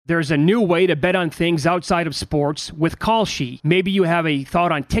There's a new way to bet on things outside of sports with Kalshi. Maybe you have a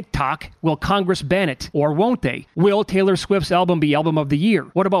thought on TikTok. Will Congress ban it? Or won't they? Will Taylor Swift's album be Album of the Year?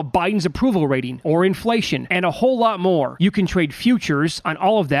 What about Biden's approval rating? Or inflation? And a whole lot more. You can trade futures on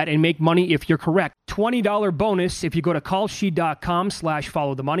all of that and make money if you're correct. $20 bonus if you go to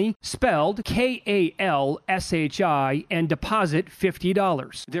kalshi.com/followthemoney, spelled KALSHI, and deposit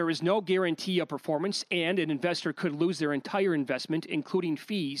 $50. There is no guarantee of performance, and an investor could lose their entire investment, including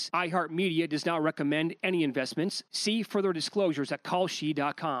fees. iHeartMedia does not recommend any investments. See further disclosures at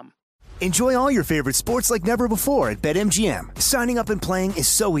kalshi.com. Enjoy all your favorite sports like never before at BetMGM. Signing up and playing is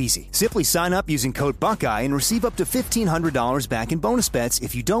so easy. Simply sign up using code Buckeye and receive up to $1,500 back in bonus bets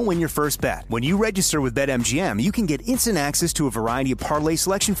if you don't win your first bet. When you register with BetMGM, you can get instant access to a variety of parlay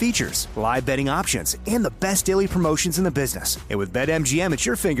selection features, live betting options, and the best daily promotions in the business. And with BetMGM at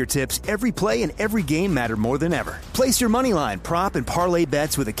your fingertips, every play and every game matter more than ever. Place your moneyline, prop, and parlay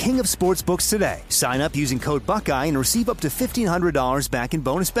bets with the king of sportsbooks today. Sign up using code Buckeye and receive up to $1,500 back in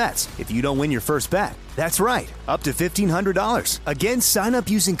bonus bets if you don't win your first bet. That's right, up to $1,500. Again, sign up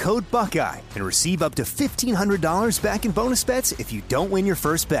using code Buckeye and receive up to $1,500 back in bonus bets if you don't win your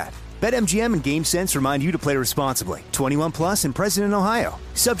first bet. BetMGM and GameSense remind you to play responsibly. 21 plus and present in Ohio.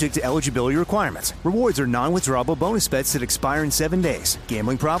 Subject to eligibility requirements. Rewards are non-withdrawable bonus bets that expire in 7 days.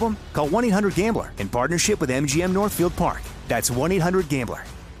 Gambling problem? Call 1-800-GAMBLER in partnership with MGM Northfield Park. That's 1-800-GAMBLER.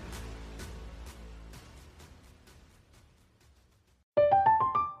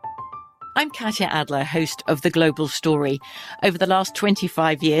 I'm Katya Adler, host of The Global Story. Over the last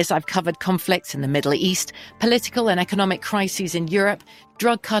 25 years, I've covered conflicts in the Middle East, political and economic crises in Europe,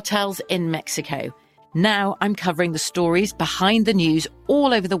 drug cartels in Mexico. Now I'm covering the stories behind the news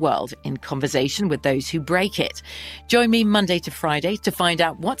all over the world in conversation with those who break it. Join me Monday to Friday to find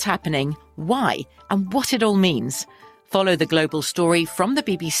out what's happening, why, and what it all means. Follow The Global Story from the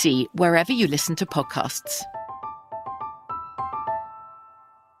BBC wherever you listen to podcasts.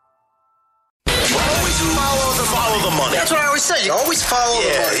 Follow the money. That's what I always say. You always follow the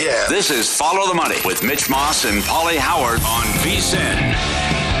money. Yeah. This is Follow the Money with Mitch Moss and Paulie Howard on VSiN.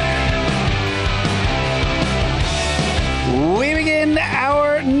 We begin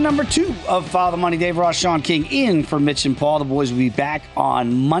hour number 2 of Follow the Money. Dave Ross, Sean King in for Mitch and Paul. The boys will be back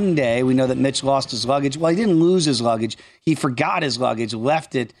on Monday. We know that Mitch lost his luggage. Well, he didn't lose his luggage. He forgot his luggage,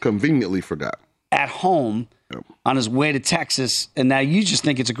 left it. Conveniently forgot. At home. Yep. On his way to Texas, and now you just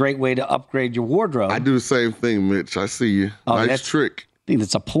think it's a great way to upgrade your wardrobe. I do the same thing, Mitch. I see you. Oh, nice trick. I think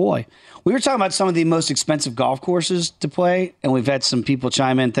that's a ploy. We were talking about some of the most expensive golf courses to play, and we've had some people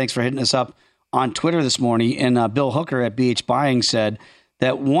chime in. Thanks for hitting us up on Twitter this morning. And Bill Hooker at BH Buying said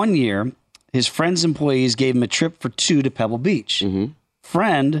that one year, his friend's employees gave him a trip for 2 to Pebble Beach. Mm-hmm.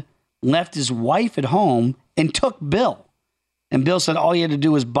 Friend left his wife at home and took Bill. And Bill said all he had to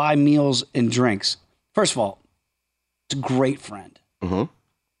do was buy meals and drinks. First of all, a great friend. Uh-huh.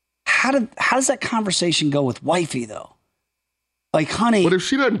 How does that conversation go with wifey though? Like, honey. But if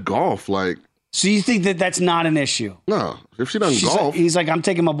she doesn't golf, like. So you think that that's not an issue? No, if she doesn't golf. He's like, I'm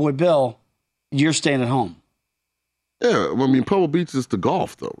taking my boy Bill. You're staying at home. Yeah, I mean, Pebble Beach is the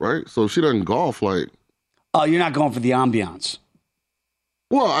golf though, right? So if she doesn't golf, like. Oh, you're not going for the ambiance.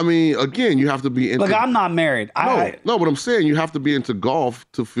 Well, I mean, again, you have to be into... Look, I'm not married. No, but I'm saying you have to be into golf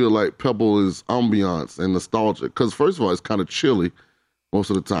to feel like Pebble is ambiance and nostalgic. Because first of all, it's kind of chilly most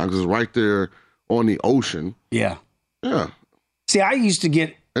of the time because it's right there on the ocean. Yeah. Yeah. See, I used to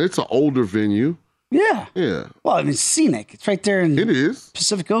get... And it's an older venue. Yeah. Yeah. Well, I mean, it's scenic. It's right there in it is.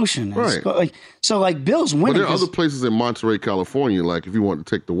 Pacific Ocean. Right. Like Bill's winning. But there are other places in Monterey, California, like if you want to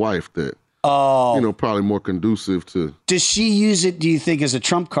take the wife that... Oh. Probably more conducive to... Does she use it, do you think, as a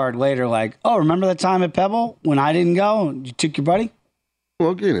trump card later? Like, oh, remember that time at Pebble when I didn't go and you took your buddy? Well,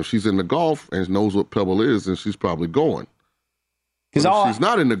 again, if she's in the golf and knows what Pebble is, then she's probably going. Because if she's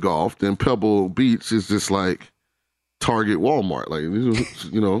not in the golf, then Pebble Beach is just like Target, Walmart. Like,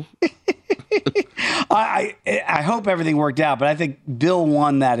 I hope everything worked out, but I think Bill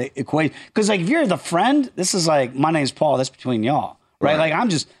won that equation. Because, like, if you're the friend, this is like, my name's Paul, that's between y'all, right? Like,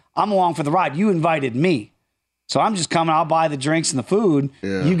 I'm along for the ride. You invited me. So I'm just coming. I'll buy the drinks and the food.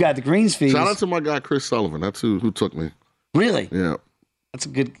 Yeah. You got the greens fees. Shout out to my guy, Chris Sullivan. That's who took me. Really? Yeah. That's a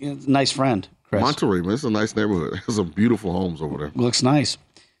nice friend, Chris. Monterey, man. It's a nice neighborhood. There's some beautiful homes over there. Looks nice.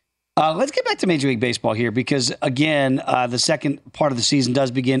 Let's get back to Major League Baseball here because, again, the second part of the season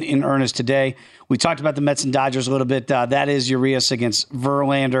does begin in earnest today. We talked about the Mets and Dodgers a little bit. That is Urias against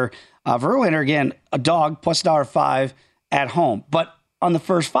Verlander. Verlander, again, a dog, plus $1.05 at home. But on the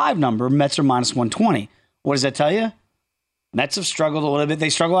first 5 number, Mets are minus 120. What does that tell you? Mets have struggled a little bit. They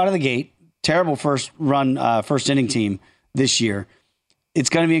struggle out of the gate. Terrible first inning team this year. it's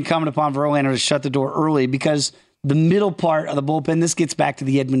going to be incumbent upon Verlander to shut the door early because the middle part of the bullpen, this gets back to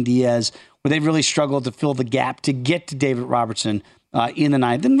the Edwin Diaz, where they've really struggled to fill the gap to get to David Robertson in the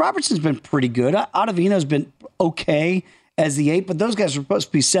ninth. And Robertson's been pretty good. Ottavino's been okay as the 8, but those guys are supposed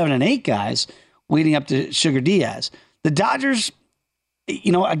to be 7 and 8 guys leading up to Sugar Diaz. The Dodgers,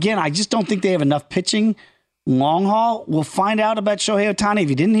 again, I just don't think they have enough pitching long haul. We'll find out about Shohei Ohtani. If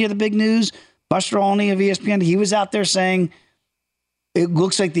you didn't hear the big news, Buster Olney of ESPN, he was out there saying it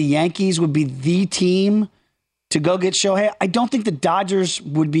looks like the Yankees would be the team to go get Shohei. I don't think the Dodgers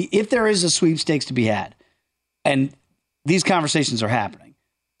would be, if there is a sweepstakes to be had, and these conversations are happening,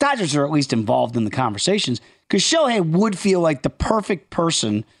 Dodgers are at least involved in the conversations because Shohei would feel like the perfect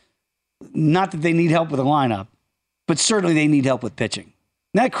person, not that they need help with a lineup, but certainly they need help with pitching.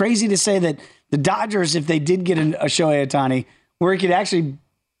 Isn't that crazy to say that the Dodgers, if they did get a Shohei Ohtani, where it could actually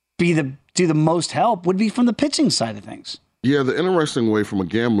do the most help, would be from the pitching side of things? Yeah, the interesting way from a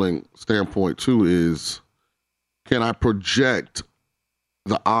gambling standpoint, too, is can I project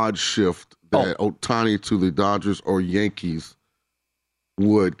the odd shift that Ohtani to the Dodgers or Yankees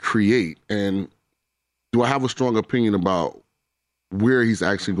would create? And do I have a strong opinion about where he's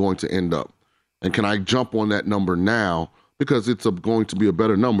actually going to end up? And can I jump on that number now? Because it's going to be a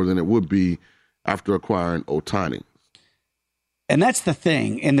better number than it would be after acquiring Ohtani. And that's the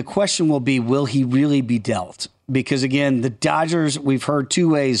thing. And the question will be, will he really be dealt? Because, again, the Dodgers, we've heard two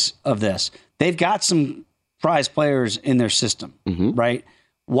ways of this. They've got some prize players in their system, right?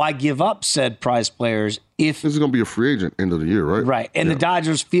 Why give up said prize players if... This is going to be a free agent end of the year, right? Right. And the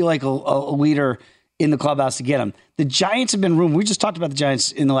Dodgers feel like a leader in the clubhouse to get him. The Giants have been rumored. We just talked about the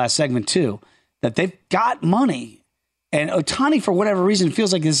Giants in the last segment, too, that they've got money. And Ohtani, for whatever reason,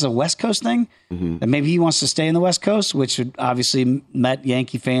 feels like this is a West Coast thing. That maybe he wants to stay in the West Coast, which would obviously Met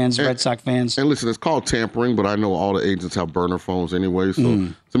Yankee fans, Red Sox fans. And listen, it's called tampering, but I know all the agents have burner phones anyway. So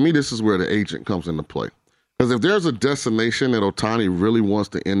to me, this is where the agent comes into play. Because if there's a destination that Ohtani really wants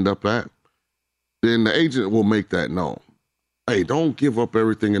to end up at, then the agent will make that known. Hey, don't give up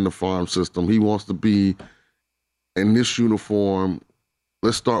everything in the farm system. He wants to be in this uniform.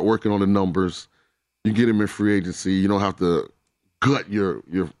 Let's start working on the numbers. You get him in free agency. You don't have to gut your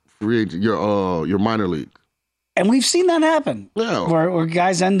free agent, your minor league. And we've seen that happen. Yeah. Where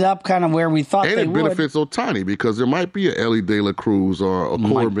guys end up kind of where we thought they would. And it benefits Ohtani because there might be a Ellie De La Cruz or a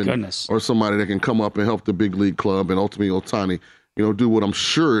Corbin or somebody that can come up and help the big league club, and ultimately Ohtani, do what I'm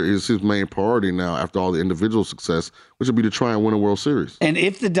sure is his main priority now after all the individual success, which would be to try and win a World Series. And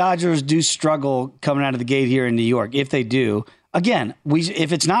if the Dodgers do struggle coming out of the gate here in New York, if they do, again,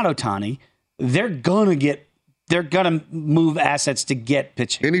 if it's not Ohtani, they're gonna move assets to get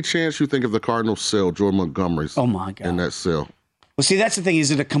pitching. Any chance you think if the Cardinals sell Jordan Montgomery's in that sale? Well, see, that's the thing.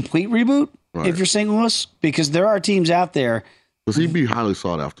 Is it a complete reboot if you're St. Louis? Because there are teams out there. Because he'd be highly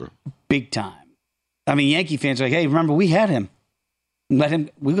sought after. Big time. I mean, Yankee fans are like, hey, remember, we had him. We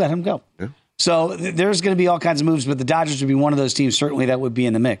let him go. Yeah. So there's going to be all kinds of moves, but the Dodgers would be one of those teams, certainly, that would be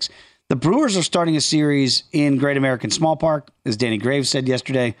in the mix. The Brewers are starting a series in Great American Small Park, as Danny Graves said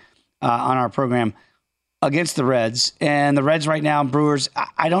yesterday on our program, against the Reds. And the Reds right now, Brewers,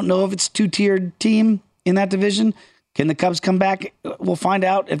 I don't know if it's a two-tiered team in that division. Can the Cubs come back? We'll find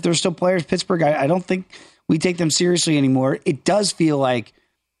out if there's still players. Pittsburgh, I don't think we take them seriously anymore. It does feel like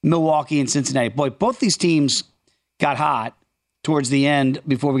Milwaukee and Cincinnati. Boy, both these teams got hot towards the end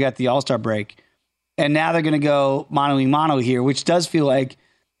before we got the All-Star break. And now they're going to go mano-a-mano here, which does feel like,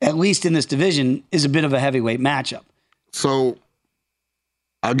 at least in this division, is a bit of a heavyweight matchup. So,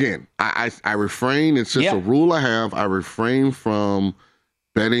 again, I refrain. It's just a rule I have. I refrain from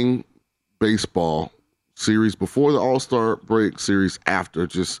betting baseball series before the All-Star break, series after.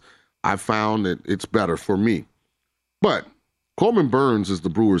 Just I found that it's better for me. But Corbin Burns is the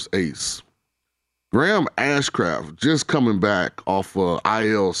Brewers' ace. Graham Ashcraft just coming back off a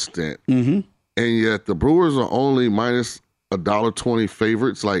IL stint. And yet the Brewers are only minus $1.20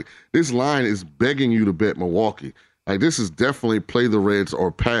 favorites. Like, this line is begging you to bet Milwaukee. Like, this is definitely play the Reds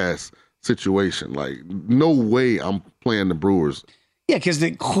or pass situation. Like, no way I'm playing the Brewers. Yeah, because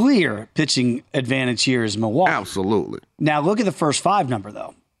the clear pitching advantage here is Milwaukee. Absolutely. Now, look at the first 5 number,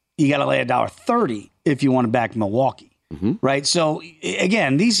 though. You got to lay $1.30 if you want to back Milwaukee, right? So,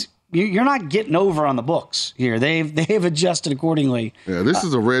 again, you're not getting over on the books here. They've adjusted accordingly. Yeah, this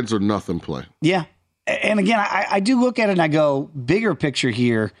is a Reds or nothing play. Yeah. And again, I do look at it and I go, bigger picture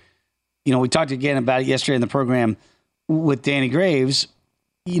here. We talked again about it yesterday in the program with Danny Graves.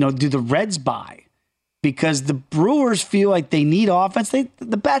 Do the Reds buy? Because the Brewers feel like they need offense.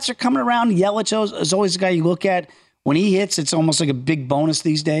 The bats are coming around. Yelich is always the guy you look at. When he hits, it's almost like a big bonus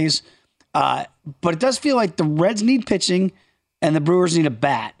these days. But it does feel like the Reds need pitching. and the Brewers need a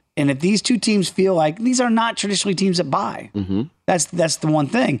bat. And if these two teams feel like these are not traditionally teams that buy, that's the one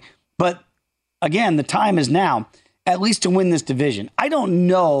thing. But again, the time is now, at least to win this division. I don't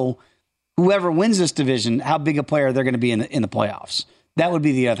know whoever wins this division, how big a player they're going to be in the playoffs. That would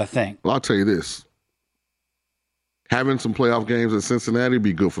be the other thing. Well, I'll tell you this. Having some playoff games in Cincinnati would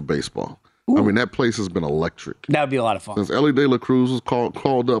be good for baseball. Ooh. I mean, that place has been electric. That would be a lot of fun. Since Ellie De La Cruz was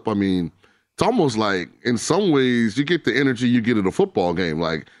called up, I mean, it's almost like, in some ways, you get the energy you get at a football game.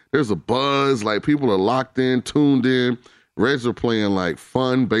 Like, there's a buzz, like people are locked in, tuned in. Reds are playing like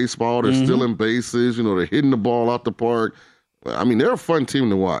fun baseball. They're stealing bases. You know, they're hitting the ball out the park. I mean, they're a fun team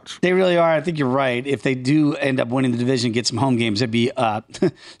to watch. They really are. I think you're right. If they do end up winning the division, get some home games, it'd be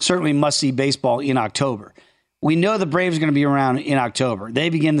certainly must-see baseball in October. We know the Braves are going to be around in October. They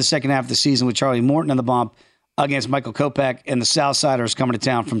begin the second half of the season with Charlie Morton on the bump against Michael Kopech and the Southsiders coming to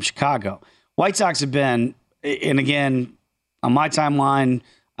town from Chicago. White Sox have been, and again, on my timeline,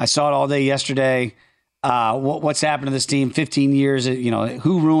 I saw it all day yesterday. What's happened to this team? 15 years,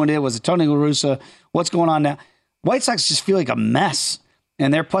 who ruined it? Was it Tony La Russa? What's going on now? White Sox just feel like a mess,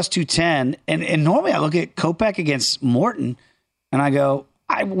 and they're plus 210. And normally I look at Kopech against Morton, and I go,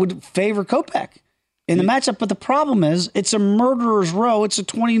 I would favor Kopech in the matchup. But the problem is it's a murderer's row. It's a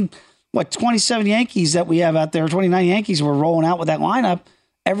 27 Yankees that we have out there, 29 Yankees we're rolling out with that lineup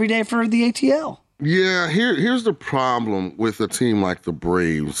every day for the ATL. Yeah, here's the problem with a team like the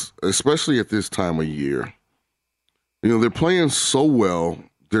Braves, especially at this time of year. They're playing so well.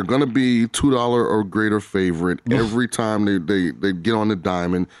 They're going to be $2 or greater favorite every time they get on the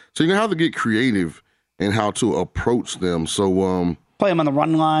diamond. So you're going to have to get creative in how to approach them. So play them on the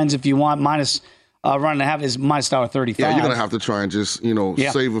run lines if you want. Minus run and a half is minus $1.35. Yeah, you're going to have to try and just,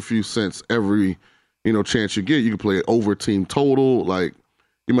 save a few cents every, chance you get. You can play over team total. Like,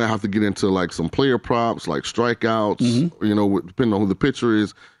 you might have to get into like some player props, like strikeouts, depending on who the pitcher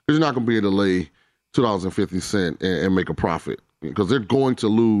is, because you're not going to be able to lay $2.50 and make a profit, because they're going to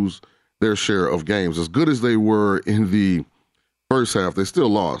lose their share of games. As good as they were in the first half, they still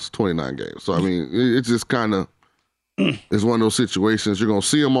lost 29 games. So, I mean, it's just kind of is one of those situations. You're going to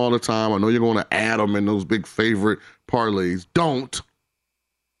see them all the time. I know you're going to add them in those big favorite parlays. Don't.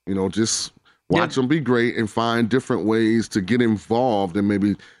 Just watch them be great and find different ways to get involved and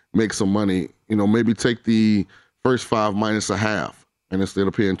maybe make some money. Maybe take the first 5 minus a half, and instead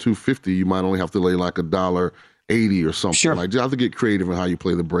of paying $2.50, you might only have to lay like $1.80 or something. Sure. Like, you have to get creative in how you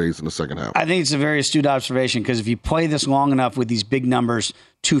play the Braves in the second half. I think it's a very astute observation, because if you play this long enough with these big numbers,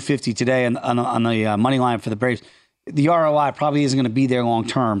 $2.50 today on the money line for the Braves, the ROI probably isn't going to be there long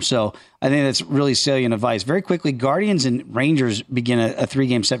term. So I think that's really salient advice. Very quickly, Guardians and Rangers begin a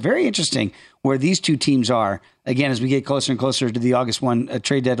 3-game set. Very interesting where these two teams are. Again, as we get closer and closer to the August 1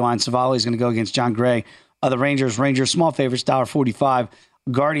 trade deadline, Savali is going to go against John Gray. The Rangers small favorites, $1.45.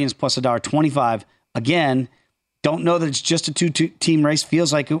 Guardians plus $1.25. Again, don't know that it's just a two-team race.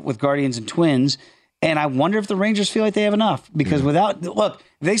 Feels like it with Guardians and Twins. And I wonder if the Rangers feel like they have enough. Because if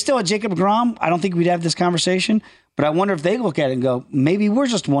they still had Jacob deGrom, I don't think we'd have this conversation. But I wonder if they look at it and go, maybe we're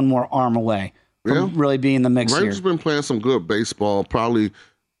just one more arm away from really being in the mix here. Rangers been playing some good baseball, probably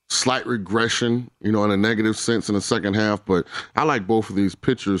slight regression, in a negative sense in the second half. But I like both of these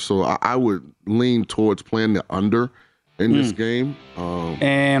pitchers, so I would lean towards playing the under in this game.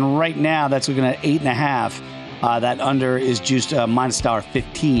 And right now, that's looking at 8.5. That under is juiced minus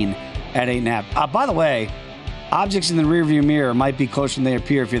 $1.15 at 8.5. By the way, objects in the rearview mirror might be closer than they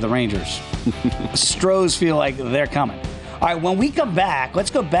appear if you're the Rangers. Stros feel like they're coming. All right, when we come back,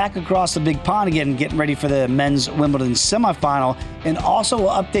 let's go back across the big pond again, getting ready for the men's Wimbledon semifinal, and also we'll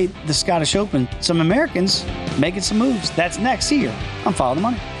update the Scottish Open. Some Americans making some moves. That's next here on Follow the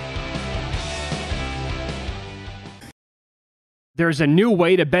Money. There's a new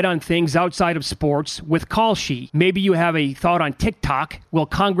way to bet on things outside of sports with Kalshi. Maybe you have a thought on TikTok. Will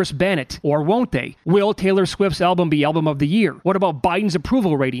Congress ban it? Or won't they? Will Taylor Swift's album be album of the year? What about Biden's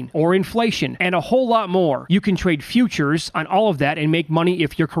approval rating or inflation? And a whole lot more. You can trade futures on all of that and make money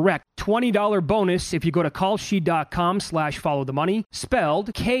if you're correct. $20 bonus if you go to kalshi.com/followthemoney,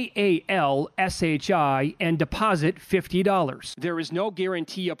 spelled KALSHI, and deposit $50. There is no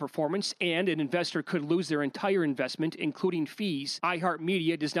guarantee of performance, and an investor could lose their entire investment, including fees.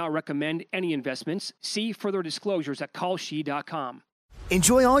 iHeartMedia does not recommend any investments. See further disclosures at kalshi.com.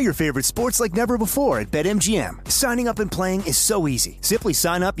 Enjoy all your favorite sports like never before at BetMGM. Signing up and playing is so easy. Simply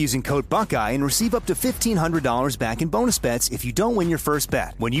sign up using code Buckeye and receive up to $1,500 back in bonus bets if you don't win your first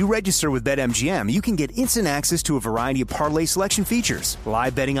bet. When you register with BetMGM, you can get instant access to a variety of parlay selection features,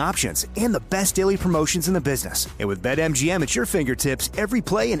 live betting options, and the best daily promotions in the business. And with BetMGM at your fingertips, every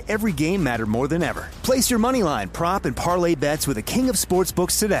play and every game matter more than ever. Place your moneyline, prop, and parlay bets with the king of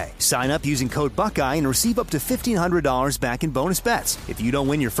sportsbooks today. Sign up using code Buckeye and receive up to $1,500 back in bonus bets if you don't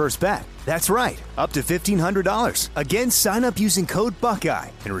win your first bet. That's right, up to $1,500. Again, sign up using code Buckeye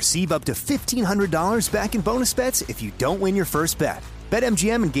and receive up to $1,500 back in bonus bets if you don't win your first bet.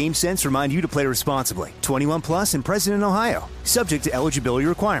 BetMGM and GameSense remind you to play responsibly. 21 plus and present in Ohio. Subject to eligibility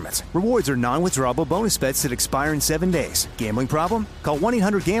requirements. Rewards are non-withdrawable bonus bets that expire in 7 days. Gambling problem? Call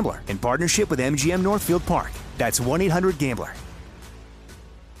 1-800-GAMBLER in partnership with MGM Northfield Park. That's 1-800-GAMBLER.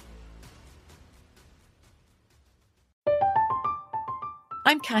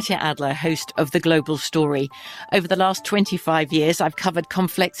 I'm Katya Adler, host of The Global Story. Over the last 25 years, I've covered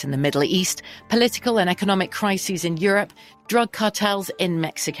conflicts in the Middle East, political and economic crises in Europe, drug cartels in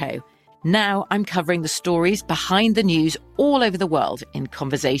Mexico. Now I'm covering the stories behind the news all over the world in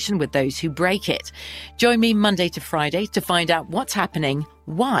conversation with those who break it. Join me Monday to Friday to find out what's happening,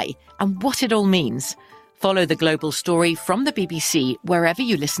 why, and what it all means. Follow The Global Story from the BBC wherever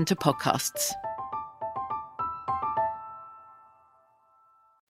you listen to podcasts.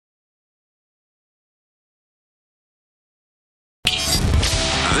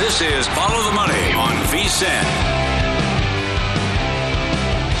 This is Follow the Money on VSiN.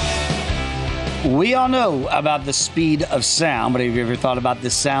 We all know about the speed of sound, but have you ever thought about the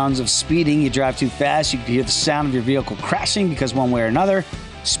sounds of speeding? You drive too fast, you can hear the sound of your vehicle crashing because one way or another,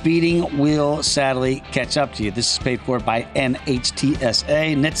 speeding will sadly catch up to you. This is paid for by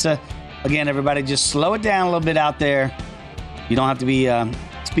NHTSA, NHTSA. Again, everybody, just slow it down a little bit out there. You don't have to be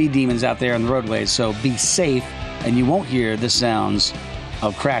speed demons out there on the roadways, so be safe, and you won't hear the sounds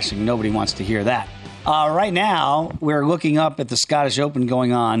of crashing. Nobody wants to hear that. Right now, we're looking up at the Scottish Open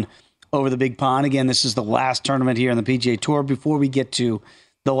going on over the Big Pond. Again, this is the last tournament here on the PGA Tour before we get to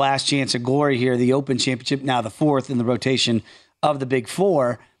the last chance of glory here, the Open Championship, now the fourth in the rotation of the Big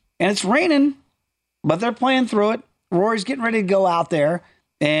Four. And it's raining, but they're playing through it. Rory's getting ready to go out there,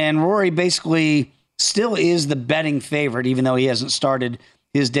 and Rory basically still is the betting favorite, even though he hasn't started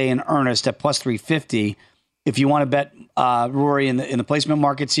his day in earnest at plus 350. If you want to bet Rory in the placement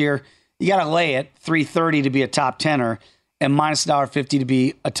markets here, you got to lay it 330 to be a top 10er and minus $1.50 to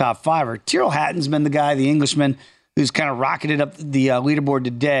be a top 5er. Tyrrell Hatton's been the guy, the Englishman, who's kind of rocketed up the leaderboard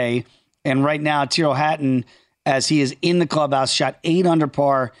today. And right now, Tyrrell Hatton, as he is in the clubhouse, shot 8 under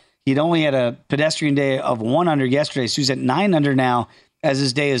par. He'd only had a pedestrian day of 1 under yesterday, so he's at 9 under now as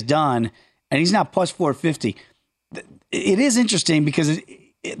his day is done, and he's now plus 450. It is interesting because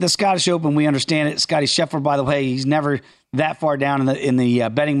the Scottish Open, we understand it. Scotty Scheffler, by the way, he's never that far down in the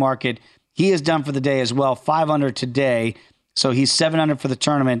betting market. He is done for the day as well, 5 under today. So he's 7 under for the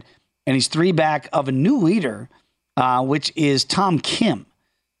tournament, and he's 3 back of a new leader, which is Tom Kim.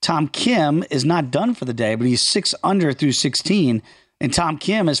 Tom Kim is not done for the day, but he's 6 under through 16, and Tom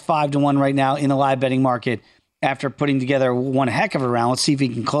Kim is 5-1 right now in the live betting market after putting together one heck of a round. Let's see if he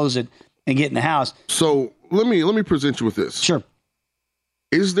can close it and get in the house. So let me present you with this. Sure.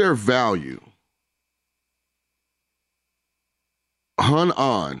 Is there value? Hun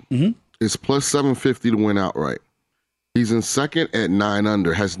An is plus 750 to win outright. He's in second at 9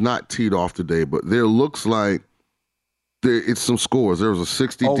 under, has not teed off today, but there looks like it's some scores. There was a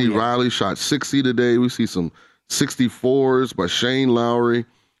 60. D. Riley shot 60 today. We see some 64s by Shane Lowry.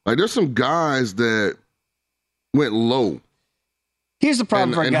 Like, there's some guys that went low. Here's the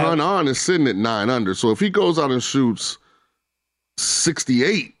problem for a guy. And Hun An is sitting at 9 under. So if he goes out and shoots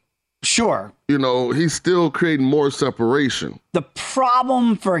 68, sure, he's still creating more separation. The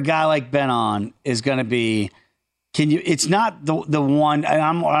problem for a guy like Ben An is going to be, it's not the one, and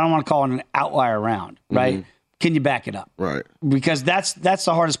I don't want to call it an outlier round, right? Mm-hmm. Can you back it up? Right. Because that's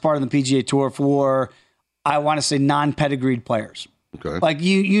the hardest part of the PGA Tour for, I want to say, non-pedigreed players. Okay. Like,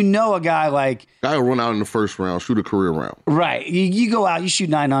 a guy like... Guy will run out in the first round, shoot a career round. Right. You go out, you shoot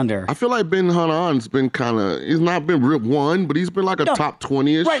 9 under. I feel like Ben Hun An's been he's not been real one, but he's been like a top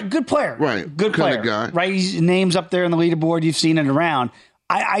 20-ish. Right, good player. Right. Good player. Kind of guy. Right, his name's up there in the leaderboard. You've seen it around.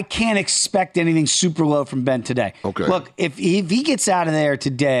 I can't expect anything super low from Ben today. Okay. Look, if he gets out of there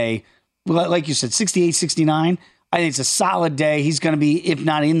today, like you said, 68, 69, I think it's a solid day. He's going to be, if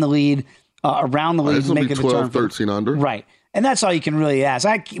not in the lead, around the lead. It's going to be 12, 13 under. Right. And that's all you can really ask.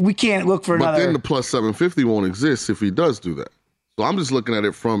 We can't look for another. But then the plus 750 won't exist if he does do that. So I'm just looking at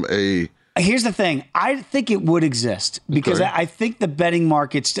it from a Here's the thing. I think it would exist because I think the betting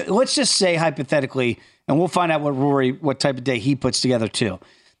markets, let's just say hypothetically, and we'll find out what type of day he puts together too.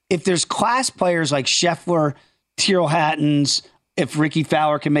 If there's class players like Scheffler, Tyrrell Hattons, if Ricky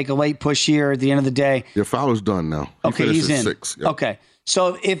Fowler can make a late push here at the end of the day. Yeah, Fowler's done now. He's in. 6. Yep. Okay.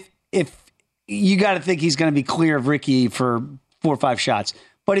 So if you got to think he's going to be clear of Ricky for 4 or 5 shots.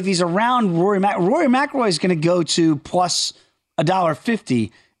 But if he's around Rory McIlroy is going to go to plus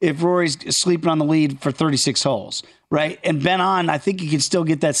 $1.50 if Rory's sleeping on the lead for 36 holes, right? And Ben On, I think you can still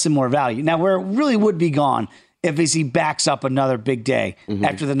get that similar value. Now, where it really would be gone if he backs up another big day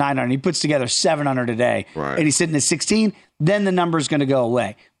after the 900. He puts together 700 today, and he's sitting at 16, then the number is going to go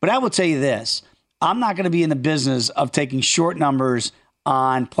away. But I will tell you this. I'm not going to be in the business of taking short numbers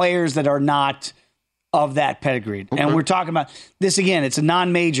on players that are not of that pedigree. Okay. And we're talking about this again. It's a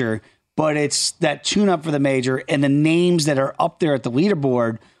non-major, but it's that tune-up for the major, and the names that are up there at the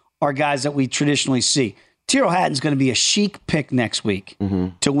leaderboard are guys that we traditionally see. Tyrrell Hatton's going to be a chic pick next week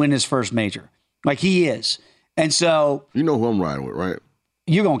to win his first major. Like he is. And so... You know who I'm riding with, right?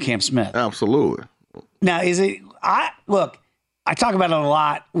 You're going Cam Smith. Absolutely. Now, look, I talk about it a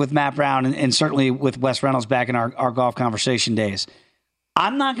lot with Matt Brown and certainly with Wes Reynolds back in our golf conversation days.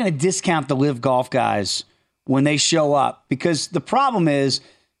 I'm not going to discount the live golf guys when they show up because the problem is,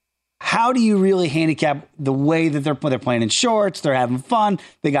 how do you really handicap the way that they're playing in shorts? They're having fun.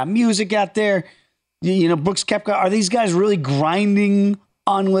 They got music out there. You know, Brooks Koepka, are these guys really grinding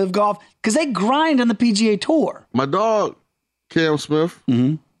on live golf? Because they grind on the PGA Tour. My dog, Cam Smith,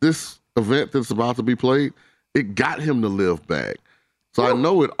 this event that's about to be played, it got him the live bag. So I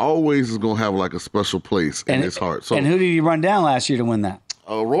know it always is going to have like a special place in his heart. So, and who did he run down last year to win that?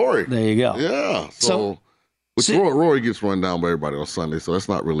 Rory. There you go. Yeah. Rory gets run down by everybody on Sunday, so that's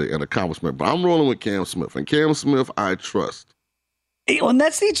not really an accomplishment. But I'm rolling with Cam Smith. And Cam Smith, I trust. And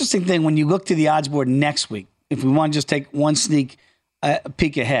that's the interesting thing when you look to the odds board next week, if we want to just take one sneak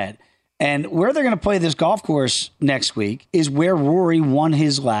peek ahead. And where they're going to play this golf course next week is where Rory won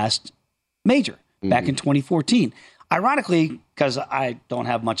his last major back in 2014. Ironically, because I don't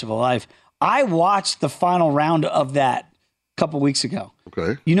have much of a life, I watched the final round of that a couple weeks ago.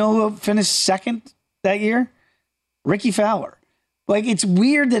 Okay. You know who finished second that year? Ricky Fowler. Like, it's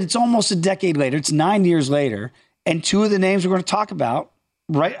weird that it's almost a decade later. It's 9 years later. And two of the names we're going to talk about,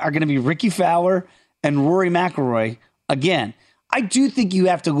 right, are going to be Ricky Fowler and Rory McIlroy again. I do think you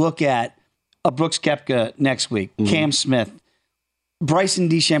have to look at a Brooks Koepka next week, Cam Smith, Bryson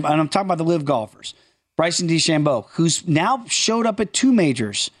DeChambeau, and I'm talking about the live golfers. Bryson DeChambeau, who's now showed up at 2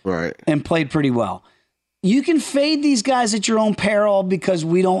 majors and played pretty well. You can fade these guys at your own peril because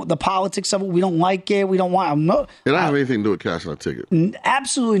the politics of it, we don't like it, we don't want them. It don't have anything to do with cashing a ticket.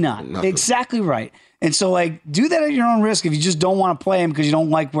 Absolutely not. Nothing. Exactly right. And so, do that at your own risk if you just don't want to play them because you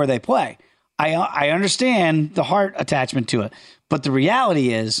don't like where they play. I understand the heart attachment to it. But the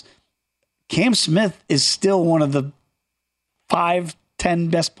reality is, Cam Smith is still one of the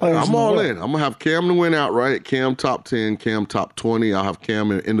 5-10 best players I'm in the all world. in. I'm going to have Cam to win outright, Cam top 10, Cam top 20. I'll have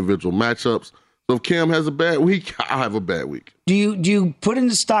Cam in individual matchups. So if Cam has a bad week, I'll have a bad week. Do you put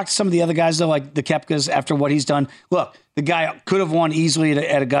into stock some of the other guys, though, like the Koepkas, after what he's done? Look, the guy could have won easily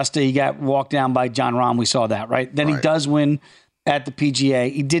at Augusta. He got walked down by Jon Rahm. We saw that, right? Then he does win at the PGA.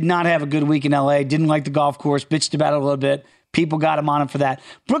 He did not have a good week in L.A., didn't like the golf course, bitched about it a little bit. People got him on him for that.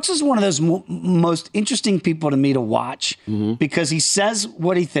 Brooks is one of those most interesting people to me to watch because he says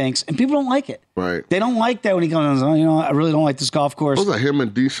what he thinks, and people don't like it. Right. They don't like that when he goes, I really don't like this golf course. Was that him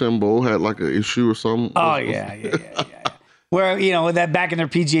and DeChambeau had like an issue or something? Oh, yeah. Where, that back in their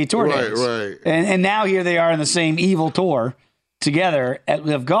PGA Tour days. Right. And now here they are in the same evil tour together at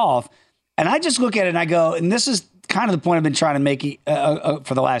Live Golf. And I just look at it and I go, and this is kind of the point I've been trying to make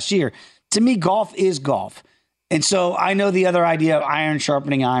for the last year. To me, golf is golf. And so I know the other idea of iron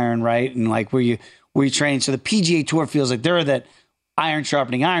sharpening iron, right? And like where you train. So the PGA Tour feels like they're that iron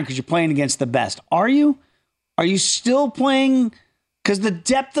sharpening iron because you're playing against the best. Are you? Are you still playing? Because the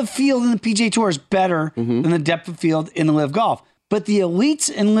depth of field in the PGA Tour is better than the depth of field in the Live Golf. But the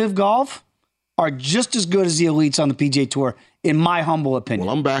elites in Live Golf are just as good as the elites on the PGA Tour, in my humble opinion.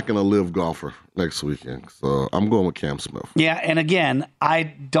 Well, I'm backing a Live golfer next weekend, so I'm going with Cam Smith. Yeah, and again, I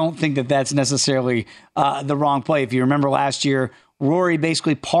don't think that that's necessarily the wrong play. If you remember last year, Rory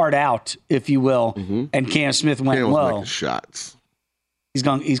basically parred out, if you will, and Cam Smith went Cam was low. making shots. He's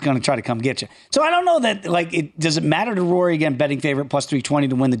going to try to come get you. So I don't know that does it matter to Rory, again, betting favorite plus 320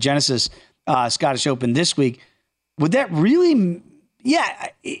 to win the Genesis Scottish Open this week? Would that really? Yeah,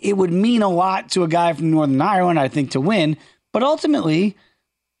 it would mean a lot to a guy from Northern Ireland, I think, to win. But ultimately,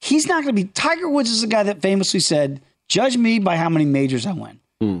 he's not going to be. Tiger Woods is a guy that famously said, "Judge me by how many majors I win."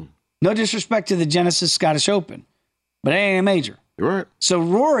 No disrespect to the Genesis Scottish Open, but it ain't a major. You're right. So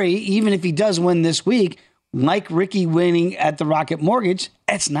Rory, even if he does win this week, like Ricky winning at the Rocket Mortgage,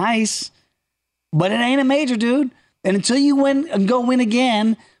 that's nice. But it ain't a major, dude. And until you win and go win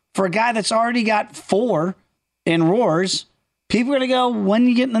again for a guy that's already got 4 in Roars, people are going to go, when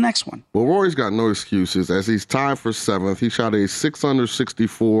you get in the next one? Well, Rory's got no excuses as he's tied for 7th. He shot a 6 under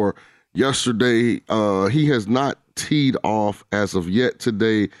 64 yesterday. He has not teed off as of yet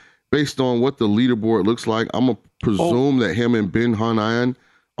today. Based on what the leaderboard looks like, I'm going to presume that him and Ben Hunayan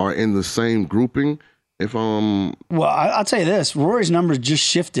are in the same grouping. Well, I'll tell you this. Rory's numbers just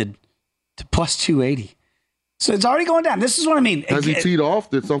shifted to plus 280. So it's already going down. This is what I mean. Has he teed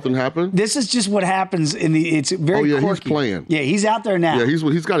off? Did something happen? This is just what happens it's very quirky. He's playing. Yeah, he's out there now. Yeah,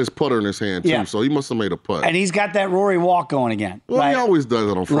 he's got his putter in his hand, too, so he must have made a putt. And he's got that Rory walk going again. Well, right? He always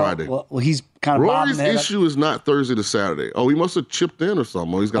does it on Friday. Well, he's kind of Rory's issue is not Thursday to Saturday. Oh, he must have chipped in or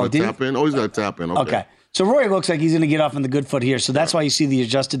something. Oh, he's got to tap in. Oh, he's got to tap in. Okay. So Rory looks like he's going to get off on the good foot here. So that's why you see the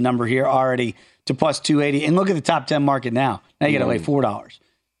adjusted number here already to plus 280. And look at the top 10 market now. Now you got to lay $4.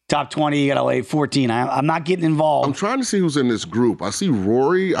 Top 20, you got to lay 14. I'm not getting involved. I'm trying to see who's in this group. I see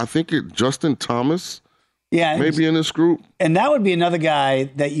Rory. I think Justin Thomas. Yeah, maybe in this group. And that would be another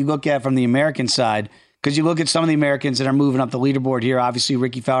guy that you look at from the American side, because you look at some of the Americans that are moving up the leaderboard here. Obviously,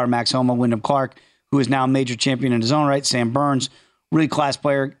 Ricky Fowler, Max Homa, Wyndham Clark, who is now a major champion in his own right. Sam Burns, really class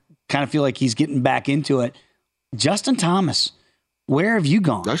player. Kind of feel like he's getting back into it. Justin Thomas, where have you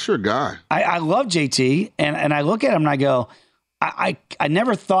gone? That's your guy. I love JT, and I look at him and I go, I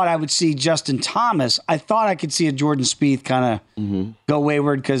never thought I would see Justin Thomas. I thought I could see a Jordan Spieth kind of go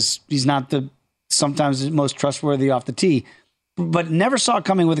wayward because he's not sometimes the most trustworthy off the tee, but never saw it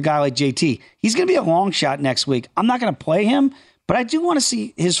coming with a guy like JT. He's going to be a long shot next week. I'm not going to play him, but I do want to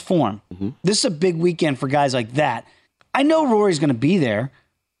see his form. This is a big weekend for guys like that. I know Rory's going to be there.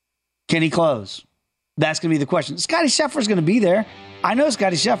 Can he close? That's going to be the question. Scotty Scheffler's going to be there. I know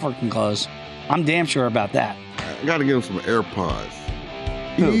Scotty Scheffler can close. I'm damn sure about that. I got to get him some AirPods.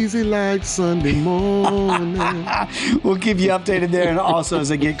 Easy like Sunday morning. We'll keep you updated there, and also as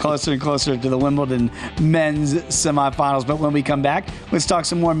they get closer and closer to the Wimbledon men's semifinals. But when we come back, let's talk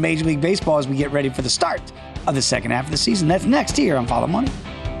some more Major League Baseball as we get ready for the start of the second half of the season. That's next here on Follow Money.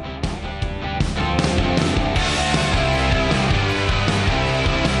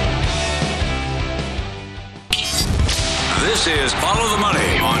 This is Follow the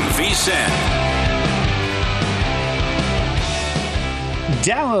Money on VSiN.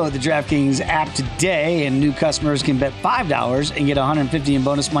 Download the DraftKings app today, and new customers can bet $5 and get $150 in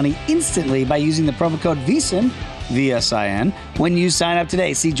bonus money instantly by using the promo code VSiN, VSIN, when you sign up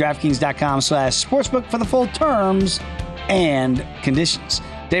today. See DraftKings.com/sportsbook for the full terms and conditions.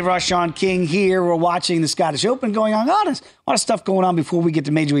 Dave Ross, Sean King here. We're watching the Scottish Open going on. A lot of stuff going on before we get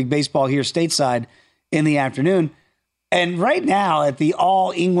to Major League Baseball here stateside in the afternoon. And right now at the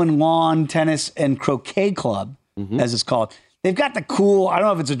All England Lawn Tennis and Croquet Club, as it's called, they've got the cool, I don't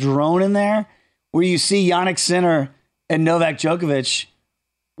know if it's a drone in there, where you see Jannik Sinner and Novak Djokovic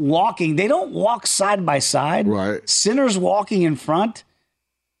walking. They don't walk side by side. Right. Sinner's walking in front.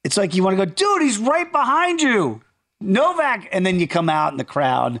 It's like you want to go, dude, he's right behind you. Novak, and then you come out in the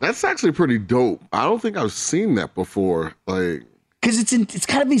crowd. That's actually pretty dope. I don't think I've seen that before. Because it's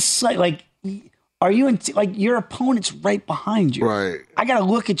got to be like, are you like your opponent's right behind you? Right. I got to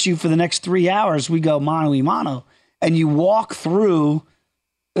look at you for the next 3 hours. We go mano a mano. And you walk through,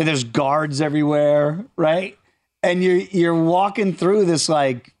 there's guards everywhere, right? And you're walking through this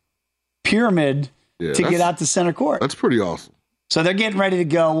like pyramid to get out to center court. That's pretty awesome. So they're getting ready to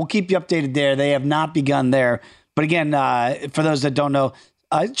go. We'll keep you updated there. They have not begun there. But again, for those that don't know,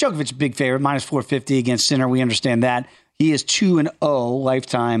 Djokovic, big favorite, minus 450 against Sinner. We understand that. He is 2-0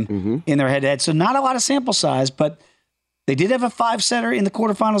 lifetime in their head-to-head. So not a lot of sample size, but they did have a 5-setter in the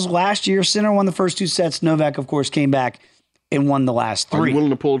quarterfinals last year. Sinner won the first 2 sets. Novak, of course, came back and won the last 3. Are you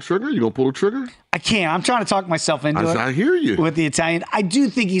willing to pull the trigger? You going to pull the trigger? I can't. I'm trying to talk myself into it. I hear you. With the Italian. I do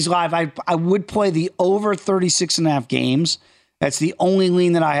think he's live. I would play the over 36.5 games. That's the only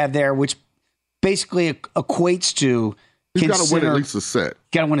lean that I have there, which basically equates to he's got to win at least a set.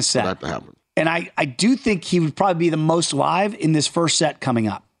 Got to win a set. For that to happen. And I do think he would probably be the most live in this first set coming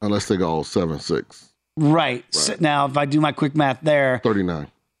up. Unless they go 7-6. Right. So now, if I do my quick math there. 39.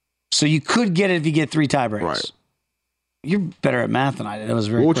 So you could get it if you get 3 tiebreaks. Right. You're better at math than I did. It was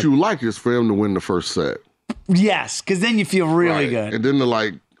very what quick. you like is for him to win the first set. Yes, because then you feel really good. And then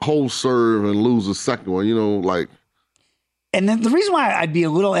to hold serve and lose the second one, And then the reason why I'd be a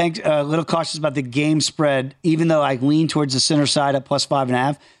little cautious about the game spread, even though I lean towards the Sinner side at plus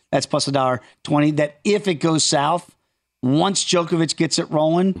 5.5, that's plus $1.20, that if it goes south, once Djokovic gets it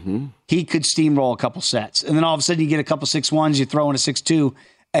rolling, he could steamroll a couple sets. And then all of a sudden you get a couple 6-1s, you throw in a 6-2,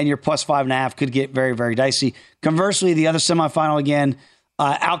 and your plus 5.5 could get very, very dicey. Conversely, the other semifinal again,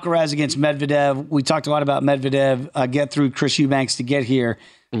 Alcaraz against Medvedev. We talked a lot about Medvedev, get through Chris Eubanks to get here.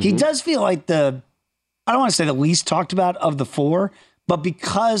 He does feel like I don't want to say the least talked about of the four, but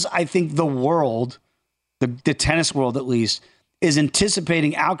because I think the world, the tennis world at least, is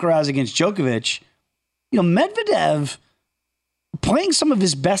anticipating Alcaraz against Djokovic, Medvedev playing some of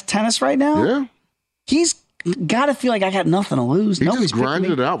his best tennis right now, he's got to feel like I got nothing to lose. He just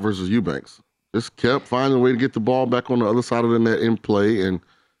grinded it out versus Eubanks. Just kept finding a way to get the ball back on the other side of the net in play. And,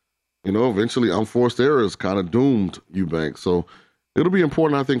 eventually unforced errors kind of doomed Eubanks. So it'll be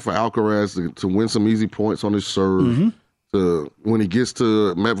important, I think, for Alcaraz to win some easy points on his serve. To, when he gets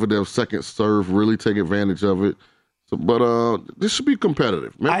to Medvedev's second serve, really take advantage of it. But this should be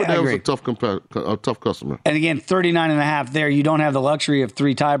competitive. Medvedev's a tough customer. And again, 39.5 there. You don't have the luxury of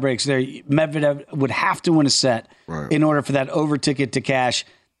 3 tie breaks there. Medvedev would have to win a set in order for that over ticket to cash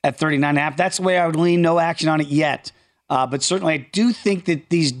at 39.5. That's the way I would lean. No action on it yet. But certainly I do think that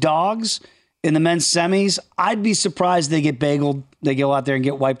these dogs in the men's semis, I'd be surprised they get bageled. They go out there and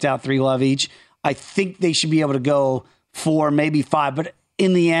get wiped out 3-love each. I think they should be able to go 4, maybe 5. But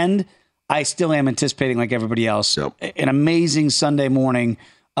in the end, I still am anticipating, like everybody else, an amazing Sunday morning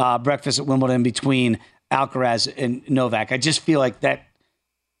breakfast at Wimbledon between Alcaraz and Novak. I just feel like that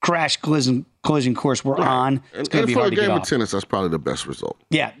crash collision course we're on, it's going to be hard to get off. For a game of tennis, that's probably the best result.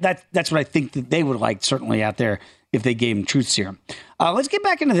 Yeah, that's what I think that they would like, certainly out there, if they gave him truth serum. Let's get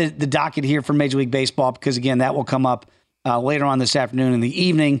back into the docket here for Major League Baseball, because, again, that will come up later on this afternoon in the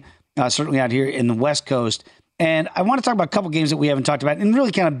evening, certainly out here in the West Coast. And I want to talk about a couple games that we haven't talked about and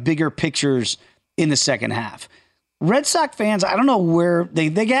really kind of bigger pictures in the second half. Red Sox fans, I don't know where they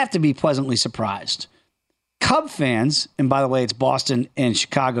have to be pleasantly surprised. Cub fans, and by the way, it's Boston and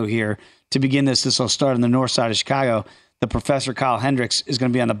Chicago here to begin this. This will start on the north side of Chicago. The professor, Kyle Hendricks, is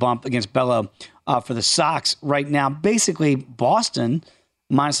going to be on the bump against Bello for the Sox right now. Basically, Boston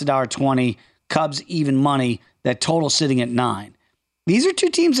minus $1.20, Cubs even money, that total sitting at 9. These are two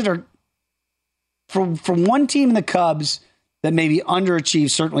teams that are, from one team in the Cubs that maybe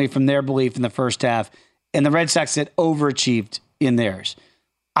underachieved, certainly from their belief in the first half, and the Red Sox that overachieved in theirs.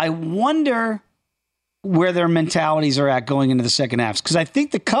 I wonder where their mentalities are at going into the second half, because I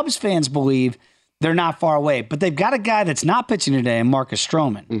think the Cubs fans believe they're not far away, but they've got a guy that's not pitching today, Marcus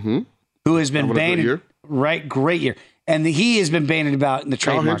Stroman, who has been bandied. Right, great year. And he has been bandied about in the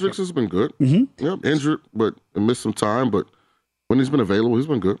trade market. Hendricks has been good. Yep, injured, but missed some time, but when he's been available, he's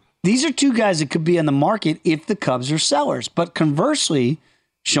been good. These are two guys that could be on the market if the Cubs are sellers. But conversely,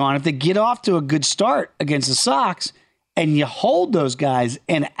 Sean, if they get off to a good start against the Sox and you hold those guys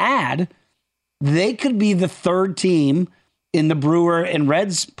and add, they could be the third team in the Brewer and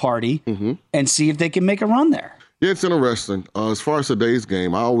Reds party and see if they can make a run there. Yeah, it's interesting. As far as today's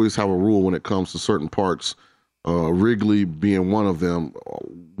game, I always have a rule when it comes to certain parts, Wrigley being one of them.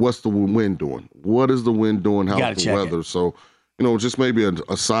 What's the wind doing? What is the wind doing? How's the weather? So, just maybe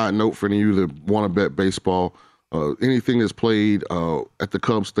a side note for any of you that want to bet baseball. Anything that's played at the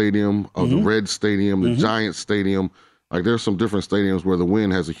Cubs Stadium, the Reds Stadium, the Giants Stadium, like there's some different stadiums where the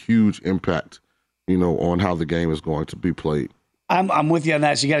wind has a huge impact, on how the game is going to be played. I'm with you on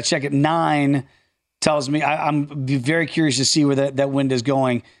that. So you got to check it. 9 tells me I'm very curious to see where that wind is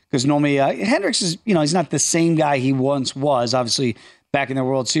going, because normally Hendricks is, he's not the same guy he once was, obviously back in the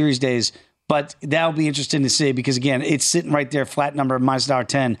World Series days. But that'll be interesting to see, because, again, it's sitting right there, flat number of minus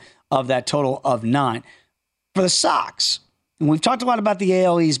 $1.10 of that total of 9. For the Sox, and we've talked a lot about the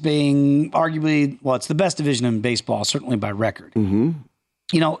AL East being arguably, it's the best division in baseball, certainly by record.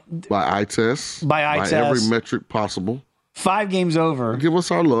 By eye test. By every metric possible. 5 games over. Give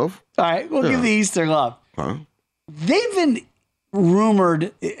us our love. All right, we'll give the East their love. They've been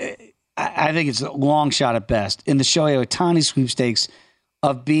rumored, I think it's a long shot at best, in the Shohei Ohtani sweepstakes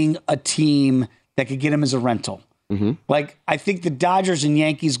of being a team that could get him as a rental. Like, I think the Dodgers and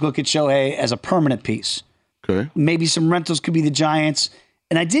Yankees look at Shohei as a permanent piece. Okay. Maybe some rentals could be the Giants.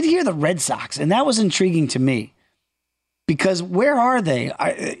 And I did hear the Red Sox, and that was intriguing to me. Because where are they?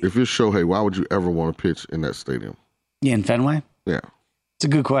 If you're Shohei, why would you ever want to pitch in that stadium? Yeah, in Fenway? Yeah. It's a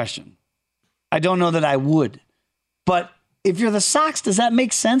good question. I don't know that I would. But if you're the Sox, does that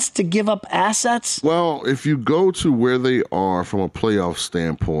make sense to give up assets? Well, if you go to where they are from a playoff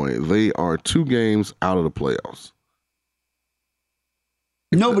standpoint, they are 2 games out of the playoffs.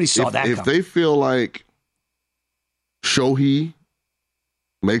 Nobody saw that coming. If they feel like Shohei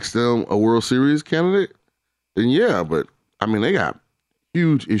makes them a World Series candidate, then yeah, but, they got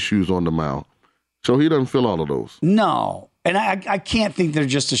huge issues on the mound. Shohei doesn't fill all of those. No. And I can't think they're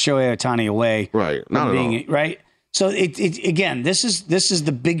just a Shohei Ohtani away. Right. Not at all. Right. So again, this is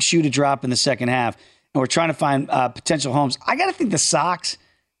the big shoe to drop in the second half. And we're trying to find potential homes. I got to think the Sox,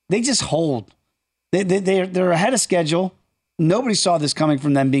 they just hold. They're ahead of schedule. Nobody saw this coming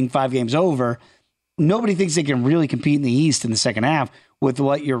from them being 5 games over. Nobody thinks they can really compete in the East in the second half with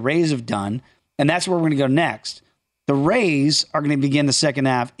what your Rays have done. And that's where we're going to go next. The Rays are going to begin the second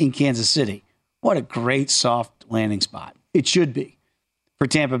half in Kansas City. What a great soft landing spot. It should be for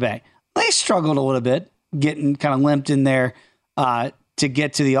Tampa Bay. They struggled a little bit, getting kind of limped in there to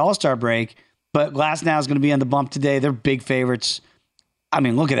get to the All-Star break. But Glasnow is going to be on the bump today. They're big favorites. I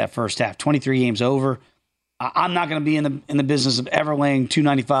mean, look at that first half. 23 games over. I'm not going to be in the business of ever laying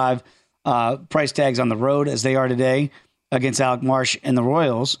 $295 price tags on the road as they are today against Alec Marsh and the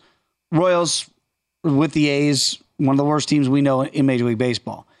Royals. Royals with the A's, one of the worst teams we know in Major League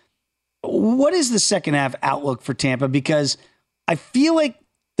Baseball. What is the second half outlook for Tampa? Because I feel like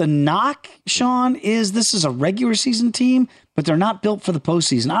the knock, Sean, is this is a regular season team, but they're not built for the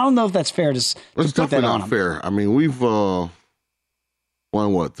postseason. I don't know if that's fair to put that on them. Fair. I mean, we've won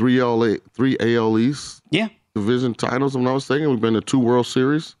what, 3 AL East division titles, if I'm not mistaken. We've been to 2 World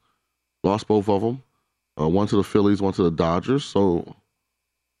Series, lost both of them. One to the Phillies, one to the Dodgers. So,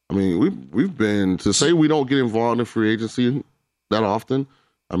 I mean, we've been, to say we don't get involved in free agency that often,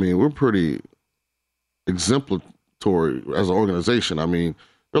 I mean, we're pretty exemplary as an organization. I mean,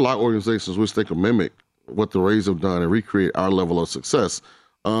 there are a lot of organizations which they can mimic what the Rays have done and recreate our level of success.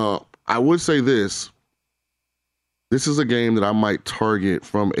 I would say this is a game that I might target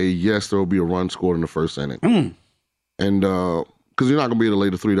from a yes, there will be a run scored in the first inning. And because you're not going to be able to lay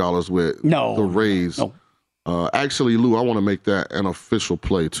the $3 with the Rays. No. Actually, Lou, I want to make that an official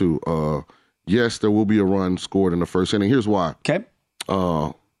play, too. Yes, there will be a run scored in the first inning. Here's why. Okay.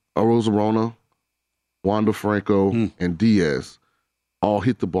 Arozarena, Wander Franco, and Diaz all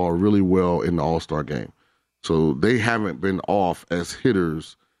hit the ball really well in the All-Star game. So they haven't been off as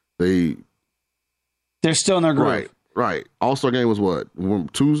hitters. They're still in their groove. Right. All-Star game was what?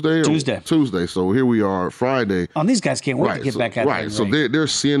 Tuesday. Tuesday. So here we are, Friday. Oh, these guys can't wait to get back out there. Right. So they're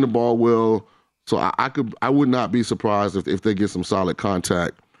seeing the ball well. So I would not be surprised if they get some solid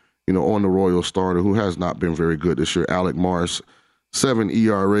contact, on the Royal starter who has not been very good this year, Alec Marsh. 7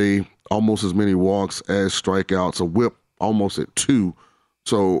 ERA, almost as many walks as strikeouts, a whip almost at 2.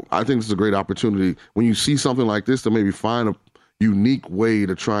 So I think this is a great opportunity when you see something like this to maybe find a unique way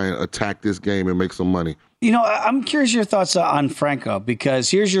to try and attack this game and make some money. I'm curious your thoughts on Franco, because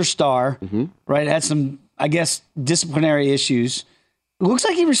here's your star, right? Had some, I guess, disciplinary issues. It looks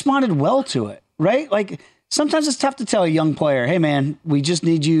like he responded well to it, right? Like sometimes it's tough to tell a young player, hey man, we just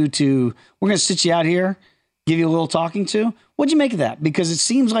need you to, we're going to sit you out here, give you a little talking to. What'd you make of that? Because it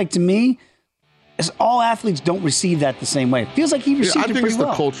seems like to me, as all athletes don't receive that the same way. It feels like he received it pretty well. I think it's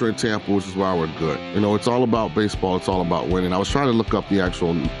the culture in Tampa, which is why we're good. It's all about baseball. It's all about winning. I was trying to look up the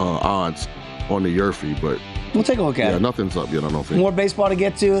actual odds on the Yerfy, but we'll take a look at it. Yeah, nothing's up yet, I don't think. More baseball to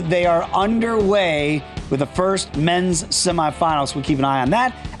get to. They are underway with the first men's semifinals. We'll keep an eye on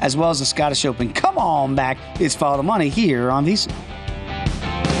that, as well as the Scottish Open. Come on back. It's Follow the Money here on VSiN.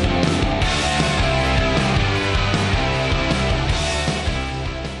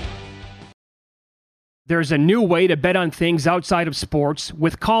 There's a new way to bet on things outside of sports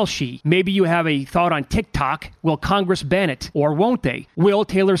with Kalshi. Maybe you have a thought on TikTok. Will Congress ban it? Or won't they? Will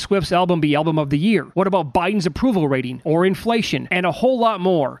Taylor Swift's album be album of the year? What about Biden's approval rating or inflation? And a whole lot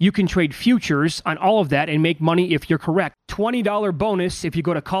more. You can trade futures on all of that and make money if you're correct. $20 bonus if you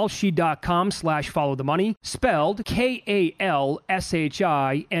go to kalshi.com/followthemoney, spelled KALSHI,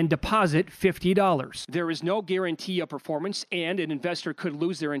 and deposit $50. There is no guarantee of performance, and an investor could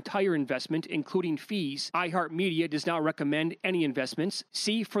lose their entire investment, including fees. iHeartMedia does not recommend any investments.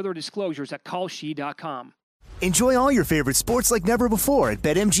 See further disclosures at kalshi.com. Enjoy all your favorite sports like never before at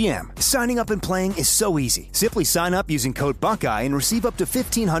BetMGM. Signing up and playing is so easy. Simply sign up using code Buckeye and receive up to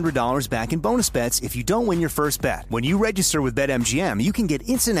 $1,500 back in bonus bets if you don't win your first bet. When you register with BetMGM, you can get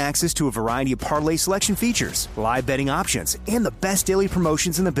instant access to a variety of parlay selection features, live betting options, and the best daily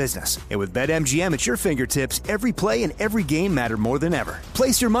promotions in the business. And with BetMGM at your fingertips, every play and every game matter more than ever.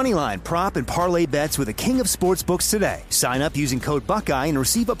 Place your moneyline, prop, and parlay bets with the king of sportsbooks today. Sign up using code Buckeye and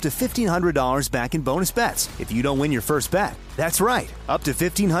receive up to $1,500 back in bonus bets if you don't win your first bet. That's right, up to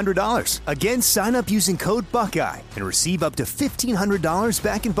 $1,500. Again, sign up using code Buckeye and receive up to $1,500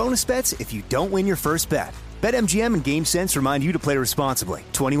 back in bonus bets if you don't win your first bet. BetMGM and GameSense remind you to play responsibly.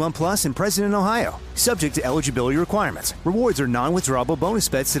 21 plus and present in Ohio. Subject to eligibility requirements. Rewards are non-withdrawable bonus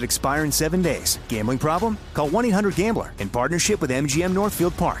bets that expire in 7 days. Gambling problem? Call 1-800-GAMBLER in partnership with MGM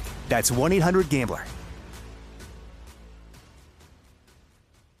Northfield Park. That's 1-800-GAMBLER.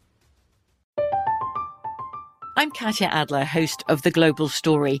 I'm Katya Adler, host of The Global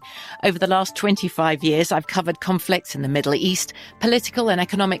Story. Over the last 25 years, I've covered conflicts in the Middle East, political and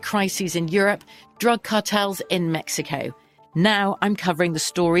economic crises in Europe, drug cartels in Mexico. Now I'm covering the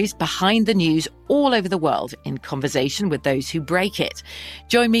stories behind the news all over the world in conversation with those who break it.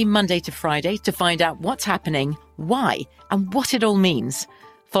 Join me Monday to Friday to find out what's happening, why, and what it all means.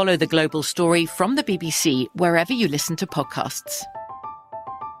 Follow The Global Story from the BBC wherever you listen to podcasts.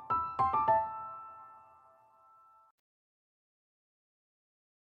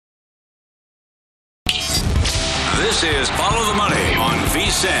 This is Follow the Money on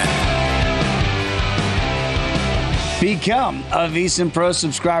VSiN. Become a VSiN Pro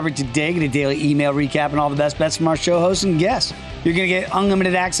subscriber today. Get a daily email recap and all the best bets from our show hosts and guests. You're going to get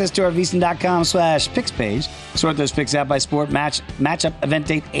unlimited access to our VSiN.com/picks page. Sort those picks out by sport, matchup, event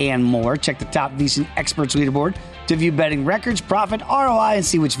date, and more. Check the top VSiN experts leaderboard to view betting records, profit, ROI, and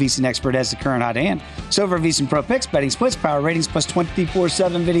see which VSiN expert has the current hot hand. So for VSiN Pro picks, betting splits, power ratings, plus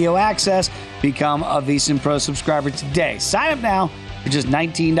 24/7 video access. Become a VSiN Pro subscriber today. Sign up now for just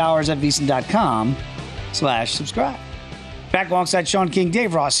 $19 at VSiN.com/subscribe. Back alongside Sean King,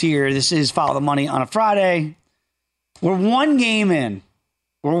 Dave Ross here. This is Follow the Money on a Friday. We're one game in.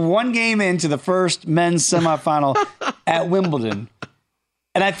 We're one game into the first men's semifinal at Wimbledon.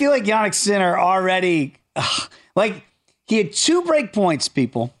 And I feel like Jannik Sinner already, like he had 2 break points,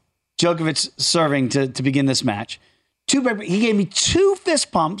 people. Djokovic serving to begin this match. He gave me 2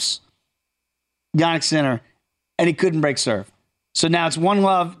 fist pumps, Jannik Sinner, and he couldn't break serve. So now it's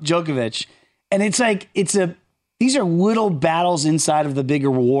 1-love Djokovic. And it's like, these are little battles inside of the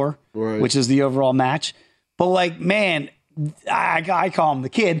bigger war, right, which is the overall match. But like, man, I call him the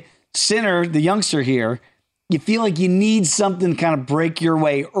kid. Sinner, the youngster here, you feel like you need something to kind of break your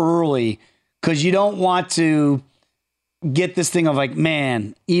way early because you don't want to get this thing of like,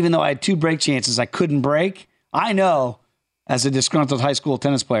 man, even though I had 2 break chances, I couldn't break. I know as a disgruntled high school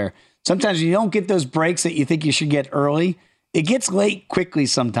tennis player, sometimes you don't get those breaks that you think you should get early. It gets late quickly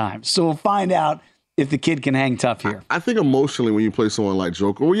sometimes. So we'll find out if the kid can hang tough here. I think emotionally when you play someone like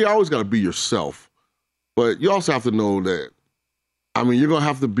Joker, well, you always got to be yourself. But you also have to know that, I mean, you're going to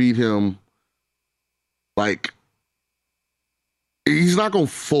have to beat him like, he's not going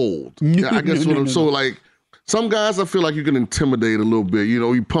to fold. So like, some guys I feel like you can intimidate a little bit. You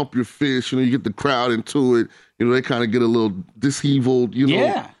know, you pump your fist, you get the crowd into it. You know, they kind of get a little disheveled,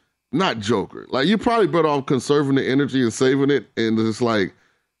 Yeah. Not Joker. Like, you're probably better off conserving the energy and saving it. And it's like,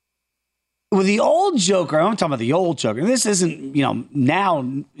 well, the old Joker, I'm talking about the old Joker. This isn't, now,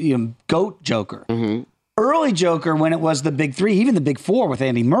 GOAT Joker. Mm-hmm. Early Joker, when it was the big 3, even the big 4 with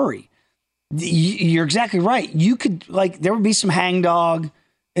Andy Murray, you're exactly right. You could, there would be some hangdog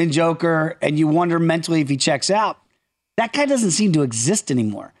in Joker, and you wonder mentally if he checks out. That guy doesn't seem to exist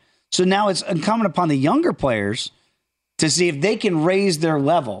anymore. So now it's incumbent upon the younger players to see if they can raise their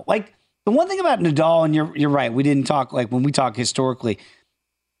level. Like, the one thing about Nadal, and you're right, we didn't talk, when we talk historically,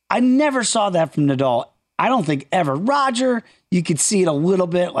 I never saw that from Nadal. I don't think ever. Roger, you could see it a little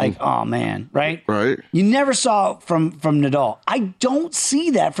bit oh, man, right? Right. You never saw it from Nadal. I don't see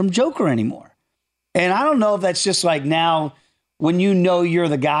that from Joker anymore. And I don't know if that's just like now when you're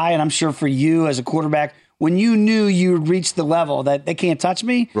the guy, and I'm sure for you as a quarterback, when you knew you would reach the level that they can't touch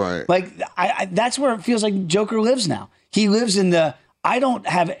me, right? That's where it feels like Joker lives now. He lives in I don't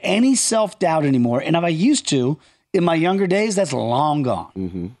have any self-doubt anymore. And if I used to, in my younger days, that's long gone.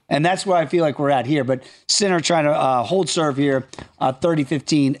 Mm-hmm. And that's where I feel like we're at here. But Sinner trying to hold serve here,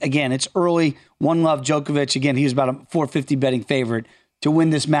 30-15. Again, it's early. 1-love Djokovic. Again, he was about a 450 betting favorite to win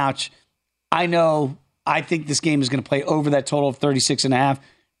this match. I think this game is going to play over that total of 36.5.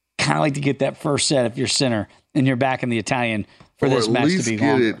 Kind of like to get that first set if you're Sinner and you're back in the Italian for this match to be longer.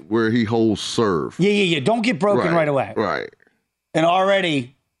 At least get it where he holds serve. Yeah. Don't get broken right away. Right. And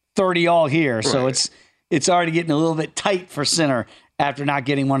already 30 all here. Right. So it's already getting a little bit tight for Sinner after not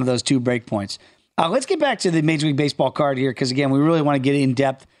getting one of those 2 break points. Let's get back to the Major League Baseball card here because, again, we really want to get in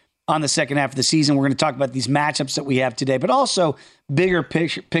depth on the second half of the season. We're going to talk about these matchups that we have today, but also bigger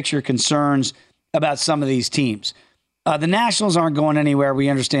picture concerns about some of these teams. The Nationals aren't going anywhere. We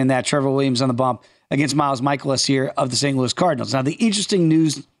understand that. Trevor Williams on the bump against Miles Michaelis here of the St. Louis Cardinals. Now, the interesting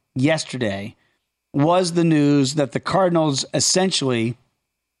news yesterday was the news that the Cardinals essentially –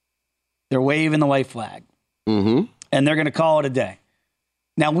 they're waving the white flag, and they're going to call it a day.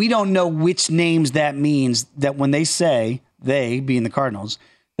 Now, we don't know which names that means that when they say, they being the Cardinals,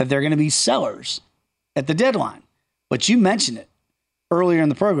 that they're going to be sellers at the deadline. But you mentioned it earlier in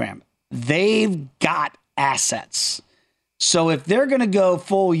the program. They've got assets. So if they're going to go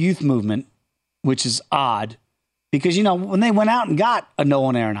full youth movement, which is odd, because, when they went out and got a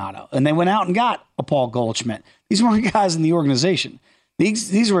Nolan Arenado and they went out and got a Paul Goldschmidt, these weren't guys in the organization.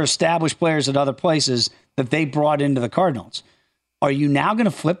 These were established players at other places that they brought into the Cardinals. Are you now going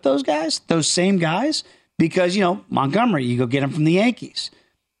to flip those guys, those same guys? Because, Montgomery, you go get him from the Yankees.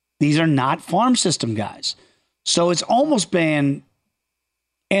 These are not farm system guys. So it's almost been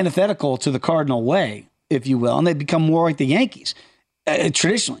antithetical to the Cardinal way, if you will, and they become more like the Yankees.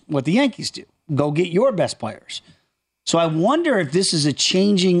 Traditionally, what the Yankees do, go get your best players. So I wonder if this is a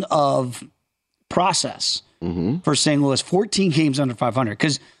changing of process for St. Louis, 14 games under 500.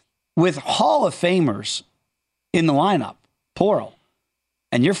 Because with Hall of Famers in the lineup, plural,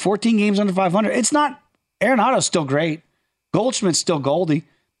 and you're 14 games under 500, it's not, Arenado's still great. Goldschmidt's still Goldie.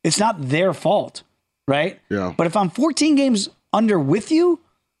 It's not their fault, right? Yeah. But if I'm 14 games under with you,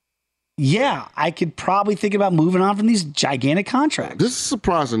 yeah, I could probably think about moving on from these gigantic contracts. This is a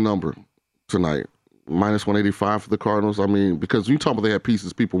surprising number tonight. Minus 185 for the Cardinals. I mean, because you talk about they have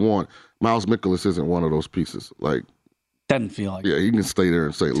pieces people want. Miles Mikolas isn't one of those pieces. Doesn't feel like it. Yeah, he can stay there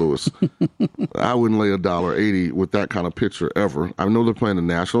in St. Louis. I wouldn't lay $1.80 with that kind of pitcher ever. I know they're playing the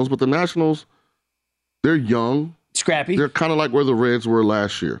Nationals, but the Nationals, they're young. Scrappy. They're kind of like where the Reds were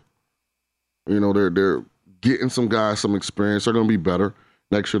last year. They're getting some guys some experience. They're going to be better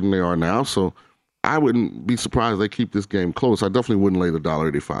next year than they are now. So I wouldn't be surprised if they keep this game close. I definitely wouldn't lay the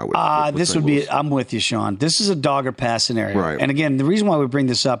 $1.85 with this would be, I'm with you, Sean. This is a dog or pass scenario. Right. And again, the reason why we bring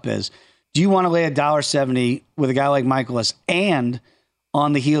this up is, do you want to lay $1.70 with a guy like Mikolas and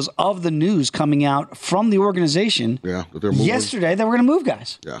on the heels of the news coming out from the organization yesterday that we're going to move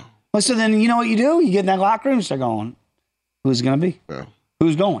guys? Yeah. Well, so then you know what you do? You get in that locker room and start going, who's it going to be? Yeah.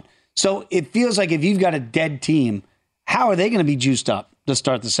 Who's going? So it feels like if you've got a dead team, how are they going to be juiced up to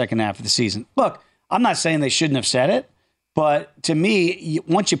start the second half of the season? Look, I'm not saying they shouldn't have said it, but to me,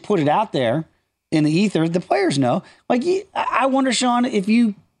 once you put it out there in the ether, the players know. I wonder, Sean, if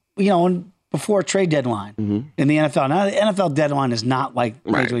before a trade deadline in the NFL. Now, the NFL deadline is not like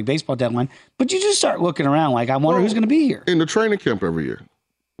Major League Baseball deadline, but you just start looking around I wonder who's going to be here. In the training camp every year,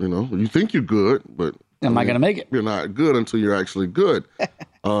 you think you're good, but am I going to make it? You're not good until you're actually good.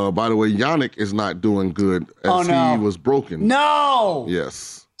 By the way, Yannick is not doing good as he was broken. No!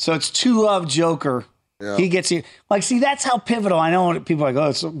 Yes. So it's 2 of Joker. Yeah. He gets here. See, that's how pivotal. I know people are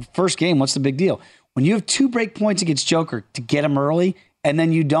it's the first game. What's the big deal? When you have 2 break points against Joker to get him early, and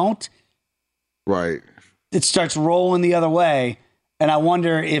then you don't, right? It starts rolling the other way. And I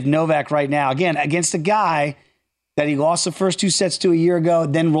wonder if Novak right now, again, against a guy that he lost the first 2 sets to a year ago,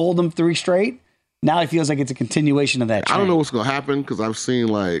 then rolled them 3 straight, now he feels like it's a continuation of that trend. I don't know what's going to happen because I've seen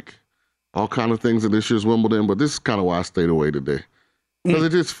all kind of things in this year's Wimbledon, but this is kind of why I stayed away today. Because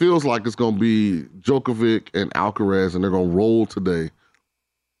it just feels like it's going to be Djokovic and Alcaraz, and they're going to roll today.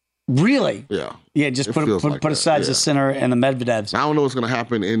 Really? Yeah. Yeah, just put aside the Sinner and the Medvedevs. I don't know what's going to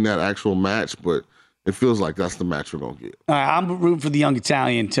happen in that actual match, but it feels like that's the match we're going to get. All right, I'm rooting for the young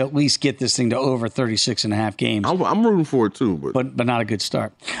Italian to at least get this thing to over 36.5 games. I'm rooting for it too. But not a good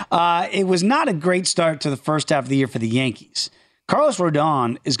start. It was not a great start to the first half of the year for the Yankees. Carlos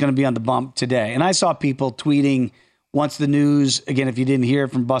Rodon is going to be on the bump today. And I saw people tweeting once the news, again, if you didn't hear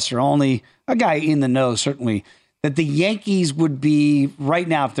it from Buster Olney, a guy in the know certainly, that the Yankees would be right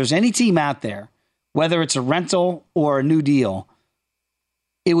now, if there's any team out there, whether it's a rental or a new deal,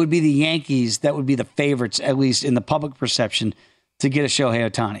 it would be the Yankees that would be the favorites, at least in the public perception, to get a Shohei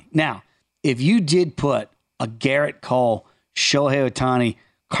Ohtani. Now, if you did put a Garrett Cole, Shohei Ohtani,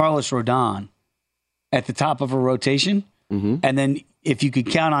 Carlos Rodon at the top of a rotation, and then if you could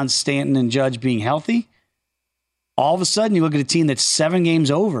count on Stanton and Judge being healthy, all of a sudden you look at a team that's 7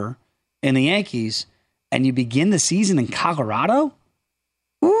 games over in the Yankees, and you begin the season in Colorado?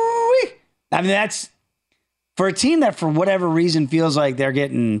 Ooh-wee. I mean, that's for a team that for whatever reason feels like they're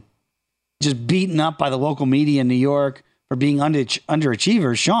getting just beaten up by the local media in New York for being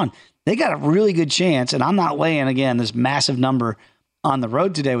underachievers. Sean, they got a really good chance, and I'm not laying, again, this massive number on the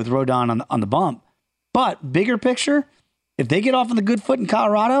road today with Rodon on the bump. But bigger picture, if they get off on the good foot in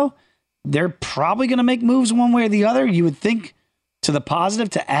Colorado, they're probably going to make moves one way or the other. You would think to the positive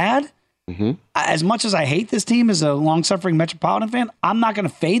to add. As much as I hate this team as a long-suffering Metropolitan fan, I'm not going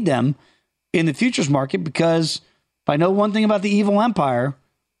to fade them in the futures market because if I know one thing about the evil empire,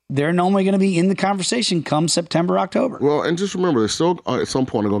 they're normally going to be in the conversation come September, October. Well, and just remember, they're still at some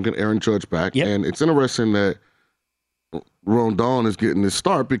point they're going to get Aaron Judge back. Yep. And it's interesting that Rodon is getting this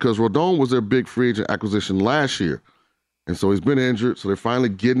start because Rodon was their big free agent acquisition last year. And so he's been injured, so they're finally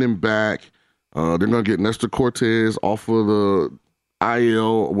getting him back. They're going to get Nestor Cortez off of the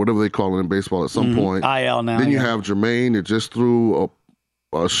IL, whatever they call it in baseball at some point. IL now. Then you have Jermaine that just threw a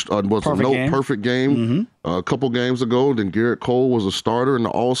perfect game a couple games ago. Then Garrett Cole was a starter in the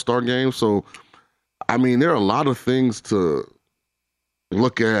All-Star game. So, I mean, there are a lot of things to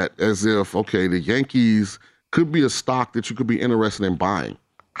look at as if, okay, the Yankees could be a stock that you could be interested in buying.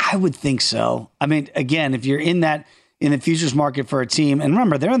 I would think so. I mean, again, if you're in the futures market for a team, and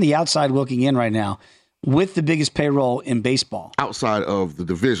remember, they're on the outside looking in right now with the biggest payroll in baseball. Outside of the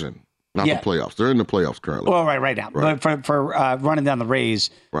division, not the playoffs. They're in the playoffs currently. Well, right now. Right. But for running down the Rays,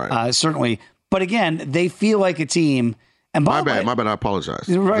 certainly. But again, they feel like a team. And my bad. I apologize.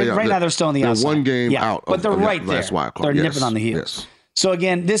 Right now, they're still on the outside. They're one game out. But they're right there. That's why I call They're nipping on the heels. Yes. So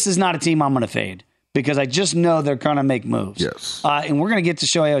again, this is not a team I'm going to fade because I just know they're going to make moves. Yes. And we're going to get to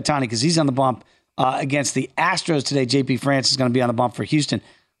Shohei Ohtani because he's on the bump against the Astros today. JP France is going to be on the bump for Houston.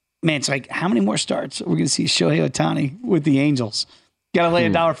 Man, it's like, how many more starts are we going to see Shohei Ohtani with the Angels? Got to lay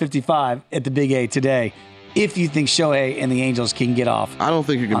 $1.55 at the Big A today if you think Shohei and the Angels can get off. I don't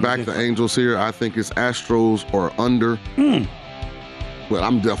think you can back the Angels here. I think it's Astros or under. But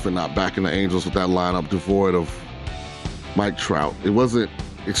I'm definitely not backing the Angels with that lineup devoid of Mike Trout. It wasn't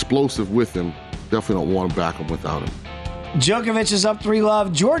explosive with him. Definitely don't want to back him without him. Djokovic is up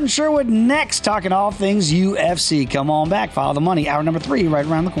 3-love. Jordan Sherwood next, talking all things UFC. Come on back. Follow the money. Hour number 3 right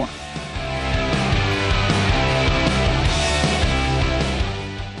around the corner.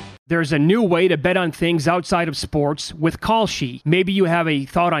 There's a new way to bet on things outside of sports with Kalshi. Maybe you have a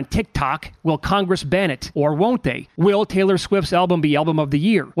thought on TikTok. Will Congress ban it? Or won't they? Will Taylor Swift's album be album of the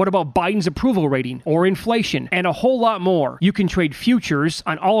year? What about Biden's approval rating or inflation? And a whole lot more. You can trade futures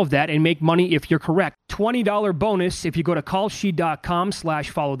on all of that and make money if you're correct. $20 bonus if you go to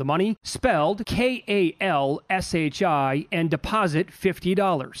kalshi.com/follow the money, spelled KALSHI, and deposit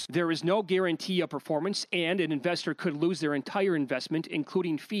 $50. There is no guarantee of performance, and an investor could lose their entire investment,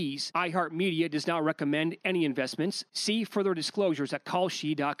 including fees. iHeartMedia does not recommend any investments. See further disclosures at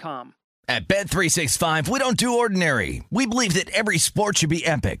kalshi.com. At Bet365, we don't do ordinary. We believe that every sport should be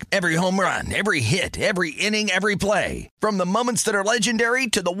epic. Every home run, every hit, every inning, every play. From the moments that are legendary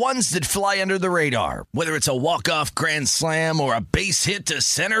to the ones that fly under the radar. Whether it's a walk-off grand slam or a base hit to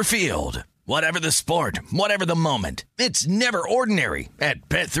center field. Whatever the sport, whatever the moment. It's never ordinary at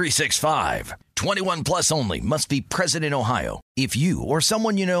Bet365. 21 plus only. Must be present in Ohio. If you or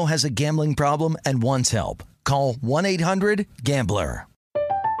someone you know has a gambling problem and wants help, call 1-800-GAMBLER.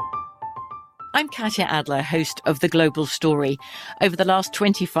 I'm Katya Adler, host of The Global Story. Over the last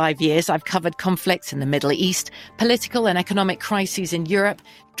 25 years, I've covered conflicts in the Middle East, political and economic crises in Europe,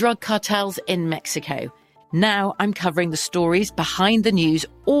 drug cartels in Mexico. Now I'm covering the stories behind the news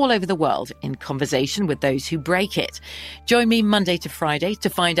all over the world in conversation with those who break it. Join me Monday to Friday to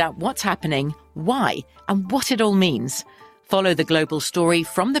find out what's happening, why, and what it all means. Follow The Global Story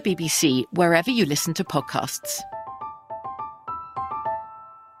from the BBC wherever you listen to podcasts.